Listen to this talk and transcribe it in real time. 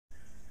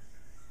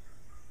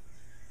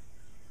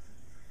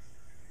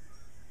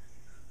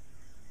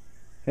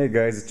Hey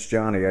guys, it's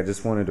Johnny. I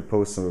just wanted to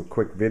post a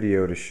quick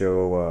video to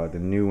show the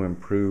new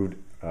improved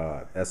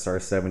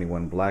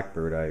SR-71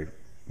 Blackbird I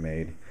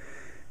made.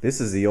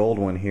 This is the old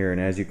one here, and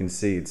as you can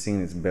see, it's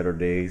seen its better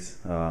days.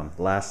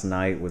 Last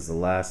night was the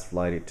last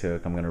flight it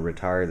took. I'm going to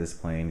retire this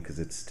plane because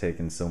it's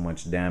taken so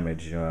much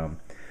damage.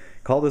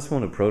 Call this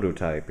one a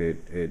prototype.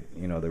 There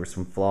were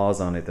some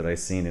flaws on it that I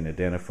seen and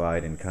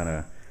identified and kind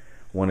of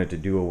wanted to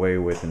do away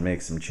with and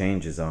make some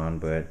changes on,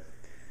 but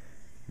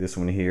this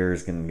one here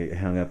is going to get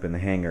hung up in the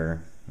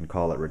hangar and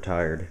call it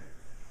retired.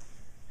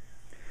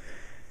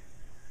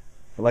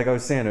 But like I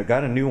was saying, I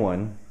got a new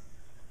one.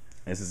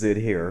 This is it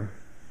here.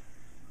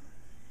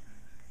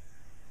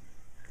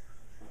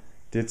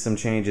 Did some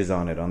changes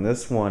on it. On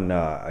this one,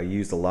 I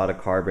used a lot of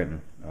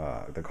carbon,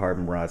 the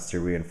carbon rods to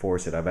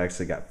reinforce it. I've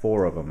actually got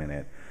 4 of them in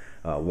it.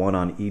 One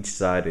on each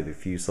side of the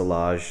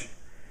fuselage,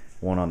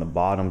 one on the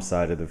bottom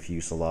side of the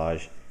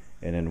fuselage,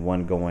 and then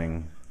one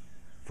going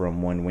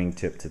from one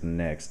wingtip to the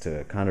next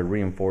to kind of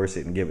reinforce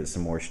it and give it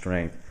some more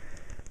strength.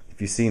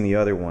 If you've seen the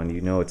other one, you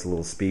know it's a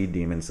little speed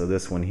demon. So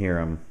this one here,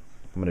 I'm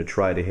going to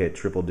try to hit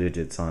triple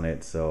digits on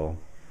it. So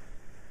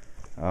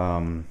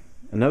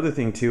another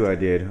thing too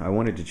I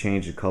wanted to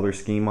change the color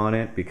scheme on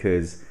it,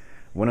 because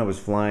when I was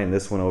flying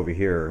this one over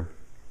here,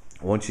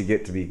 once you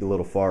get to be a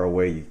little far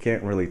away, you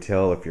can't really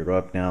tell if you're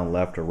up, down,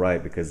 left, or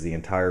right, because the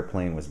entire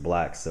plane was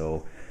black.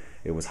 So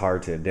it was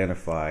hard to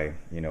identify,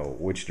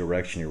 which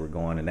direction you were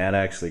going, and that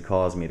actually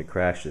caused me to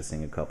crash this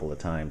thing a couple of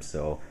times.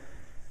 So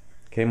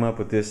came up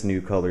with this new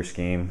color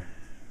scheme.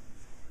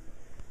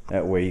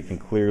 That way you can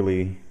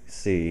clearly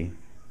see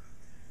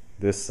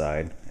this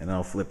side, and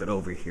I'll flip it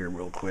over here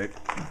real quick.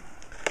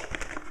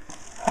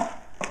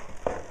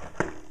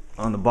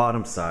 On the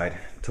bottom side,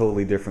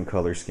 totally different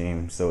color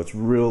scheme, so it's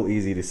real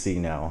easy to see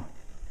now.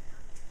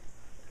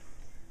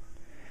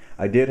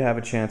 I did have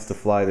a chance to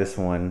fly this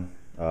one.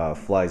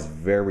 Flies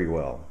very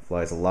well,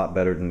 flies a lot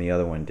better than the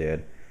other one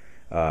did.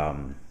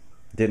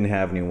 Didn't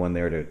have anyone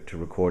there to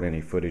record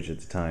any footage at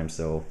the time,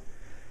 so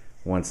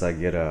once I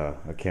get a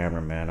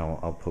cameraman,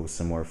 I'll post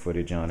some more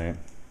footage on it.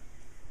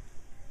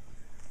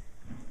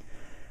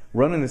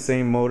 Running the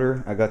same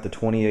motor, I got the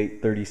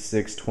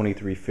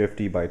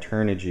 2836-2350 by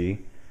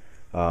Turnigy,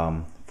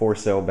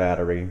 4-cell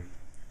battery,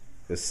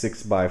 the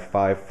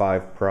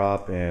 6x55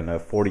 prop, and a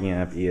 40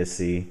 amp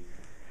ESC.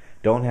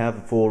 Don't have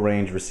a full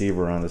range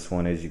receiver on this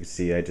one, as you can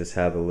see. I just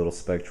have a little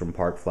Spectrum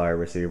Park Flyer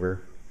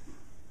receiver.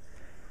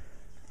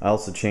 I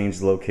also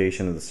changed the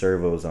location of the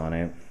servos on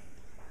it.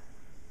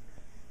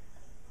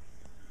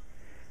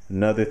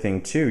 Another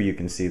thing too you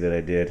can see that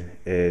I did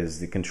is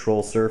the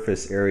control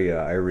surface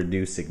area I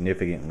reduced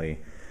significantly.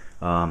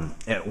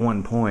 At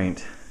one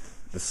point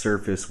the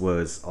surface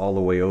was all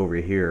the way over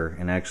here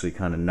and actually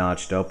kind of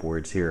notched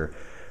upwards here,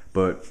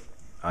 but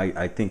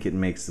I think it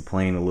makes the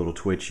plane a little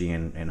twitchy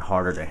and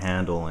harder to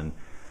handle, and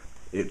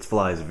it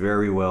flies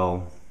very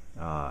well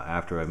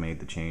after I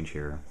made the change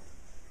here.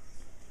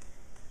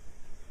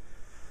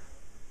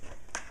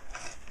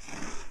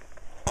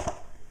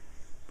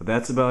 But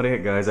that's about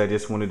it, guys. I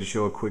just wanted to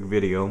show a quick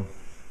video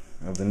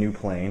of the new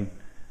plane.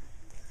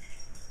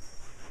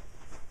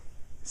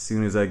 As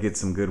soon as I get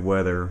some good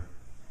weather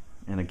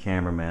and a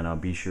cameraman, I'll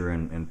be sure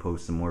and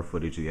post some more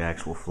footage of the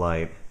actual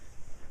flight.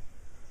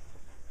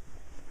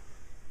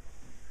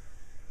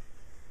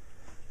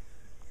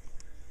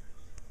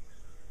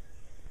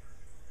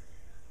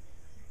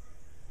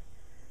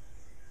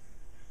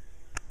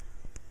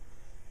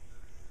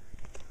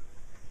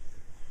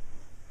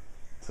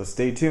 So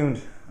stay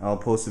tuned. I'll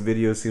post a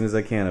video as soon as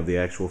I can of the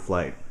actual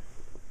flight.